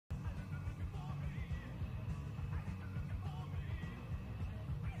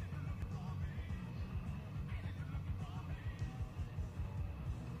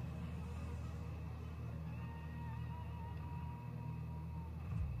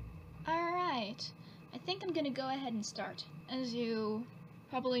Alright, I think I'm gonna go ahead and start. As you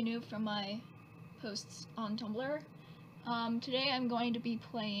probably knew from my posts on Tumblr, today I'm going to be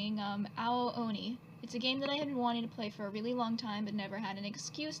playing Ao Oni. It's a game that I had been wanting to play for a really long time but never had an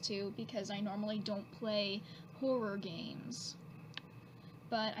excuse to because I normally don't play horror games.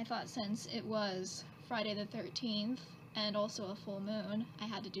 But I thought since it was Friday the 13th and also a full moon, I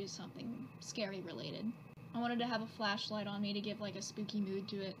had to do something scary related. I wanted to have a flashlight on me to give like a spooky mood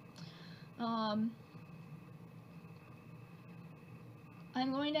to it.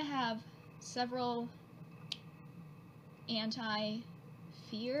 I'm going to have several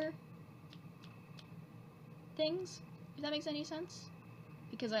anti-fear things, if that makes any sense.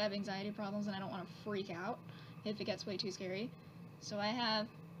 Because I have anxiety problems and I don't want to freak out if it gets way too scary. So I have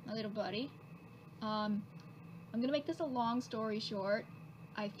my little buddy. I'm gonna make this a long story short.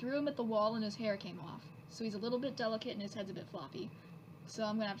 I threw him at the wall and his hair came off. So he's a little bit delicate and his head's a bit floppy. So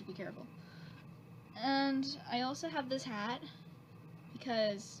I'm gonna have to be careful. And I also have this hat,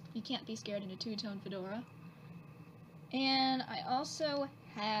 because you can't be scared in a two-tone fedora. And I also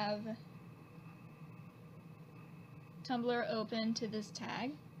have Tumblr open to this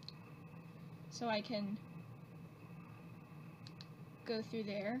tag, so I can go through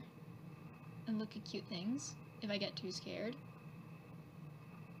there and look at cute things if I get too scared.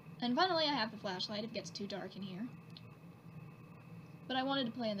 And finally I have the flashlight if it gets too dark in here. But I wanted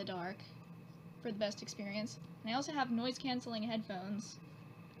to play in the dark for the best experience. And I also have noise-canceling headphones,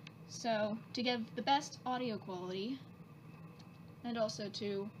 so to give the best audio quality, and also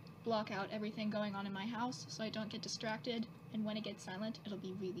to block out everything going on in my house so I don't get distracted, and when it gets silent, it'll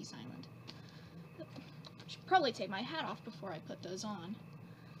be really silent. I should probably take my hat off before I put those on.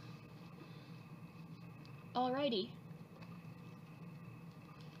 Alrighty.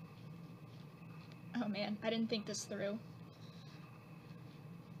 Oh man, I didn't think this through.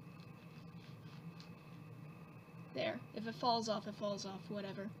 There. If it falls off,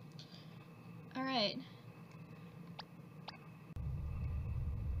 whatever. Alright.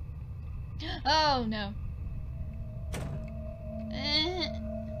 Oh, no.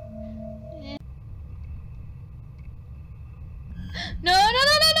 No, no,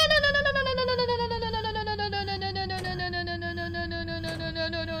 no, no, no, no, no, no, no, no, no, no, no, no,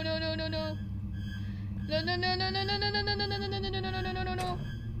 no,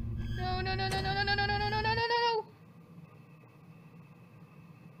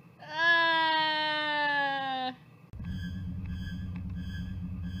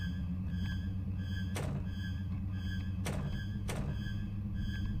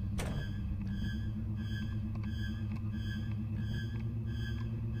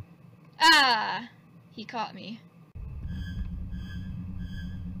 Ah! He caught me.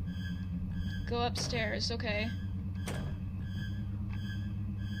 Go upstairs, okay.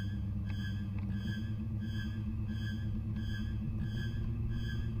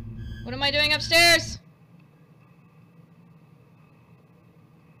 What am I doing upstairs?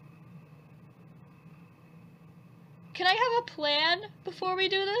 Can I have a plan before we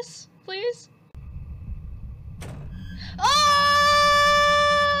do this, please? Ah!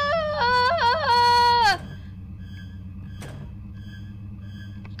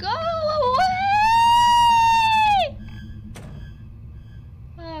 Go away!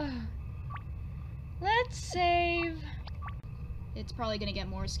 Let's save. It's probably gonna get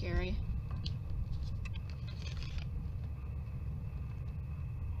more scary.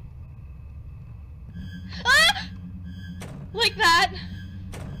 Ah! Like that.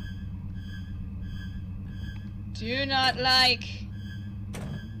 Do not like.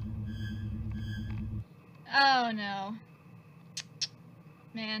 Oh no.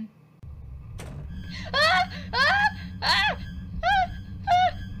 Man. Ah! Ah! Ah!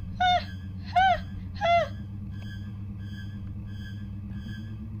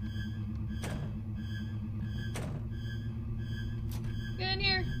 Get in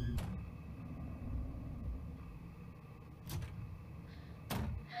here.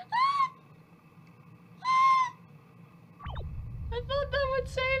 I thought that would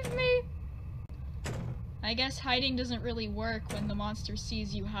save me. I guess hiding doesn't really work when the monster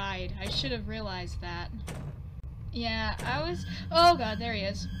sees you hide. I should have realized that. Yeah, oh god, there he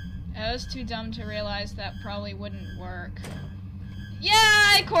is. I was too dumb to realize that probably wouldn't work. Yeah,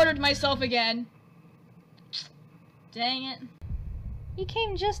 I cornered myself again. Dang it. You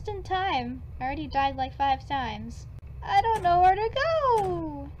came just in time. I already died like 5 times. I don't know where to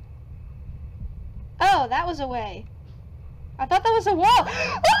go. Oh, that was a way. I thought that was a wall.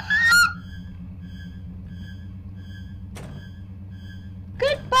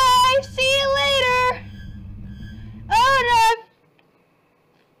 Goodbye. See you later. Oh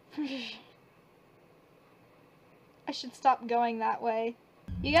no. I should stop going that way.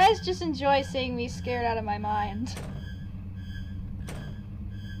 You guys just enjoy seeing me scared out of my mind.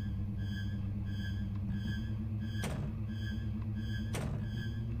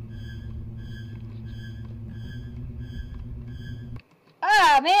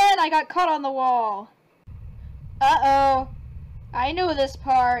 Ah, man, I got caught on the wall. Uh-oh. I know this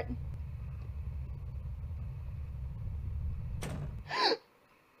part.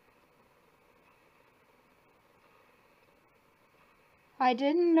 I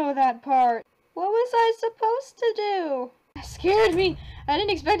didn't know that part. What was I supposed to do? That scared me. I didn't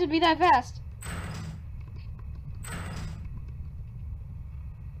expect it to be that fast.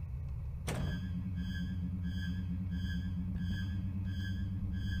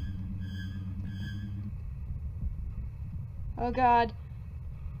 Oh god.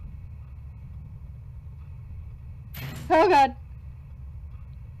 Oh god.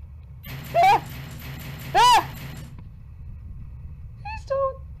 Ah! Ah! Please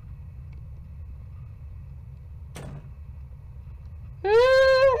don't.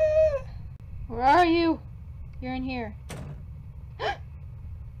 Ah! Where are you? You're in here.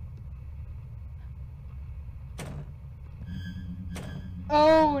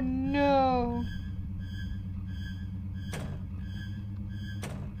 Oh no.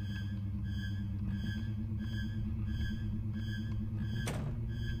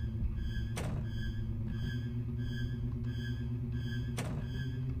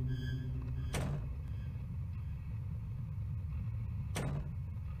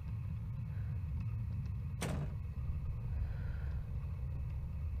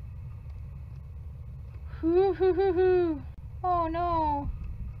 Hoo hoo hoo hoo. Oh no.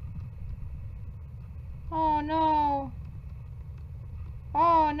 Oh no.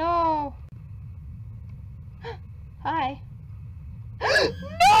 Oh no. Hi. No!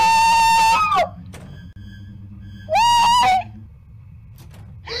 Why?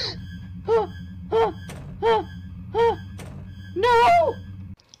 No!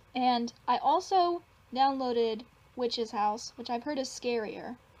 And I also downloaded Witch's House, which I've heard is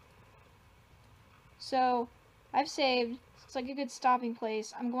scarier. So, I've saved. It's like a good stopping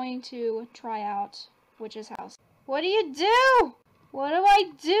place. I'm going to try out Witch's House. What do you do? What do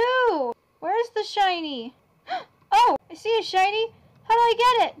I do? Where's the shiny? Oh, I see a shiny. How do I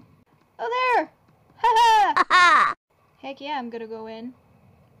get it? Oh, there. Haha. Heck yeah, I'm gonna go in.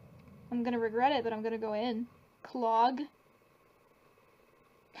 I'm gonna regret it, but I'm gonna go in. Clog.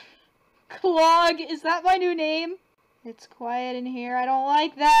 Clog, is that my new name? It's quiet in here. I don't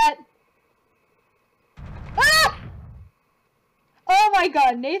like that. Ah! Oh my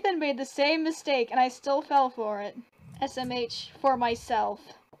god, Nathan made the same mistake and I still fell for it. SMH for myself.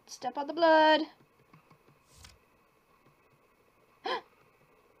 Step on the blood.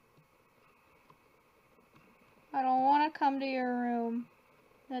 I don't want to come to your room.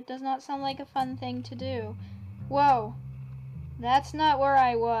 That does not sound like a fun thing to do. Whoa. That's not where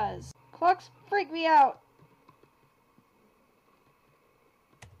I was. Clocks freak me out.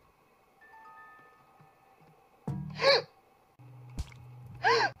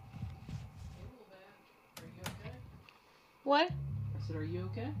 What? I said, are you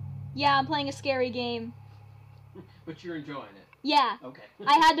okay? Yeah, I'm playing a scary game. But you're enjoying it? Yeah. Okay.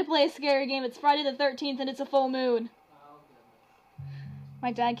 I had to play a scary game. It's Friday the 13th and it's a full moon. Oh, goodness.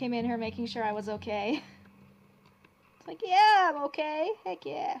 My dad came in here making sure I was okay. It's like, yeah, I'm okay. Heck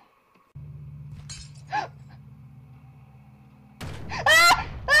yeah. Ah!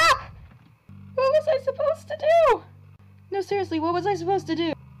 Ah! What was I supposed to do? No, seriously, what was I supposed to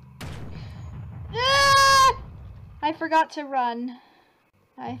do? Ah! I forgot to run.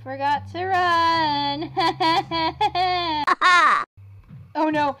 I forgot to run. Oh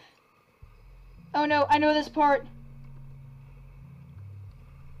no. Oh no, I know this part.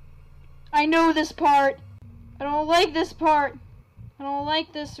 I know this part. I don't like this part. I don't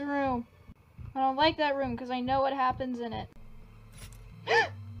like this room. I don't like that room because I know what happens in it.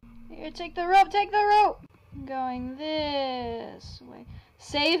 Here, take the rope, take the rope. I'm going this way.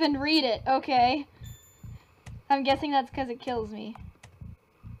 Save and read it. Okay. I'm guessing that's because it kills me.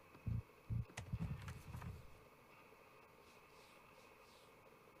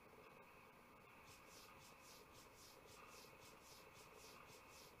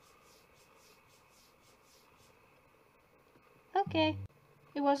 Okay.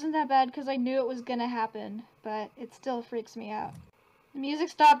 It wasn't that bad because I knew it was gonna happen, but it still freaks me out. The music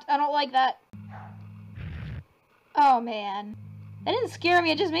stopped. I don't like that. Oh, man. That didn't scare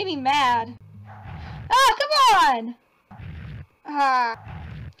me. It just made me mad. Ah, come on! Ah.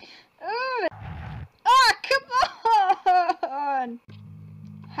 Ah, come on!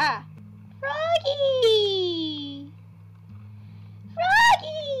 Ha! Froggy!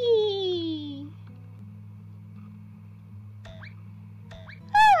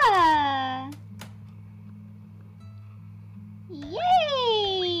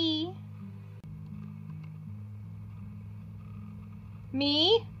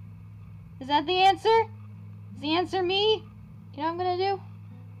 Me? Is that the answer? Is the answer me? You know what I'm gonna do?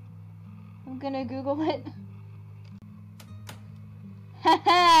 I'm gonna Google it.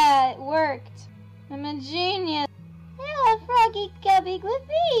 Haha, it worked. I'm a genius. Hello, Froggy Cubby with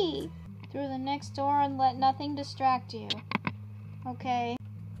me. Through the next door and let nothing distract you. Okay.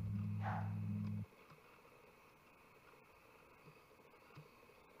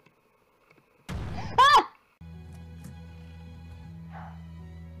 Ah!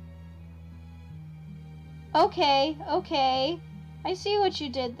 Okay, okay. I see what you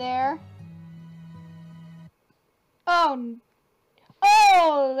did there. Oh,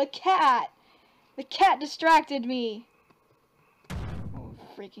 oh, the cat. The cat distracted me. Oh,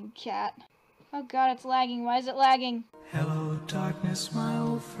 freaking cat. Oh god, it's lagging. Why is it lagging? Hello, darkness, my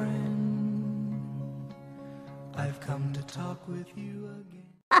old friend. I've come to talk with you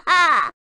again.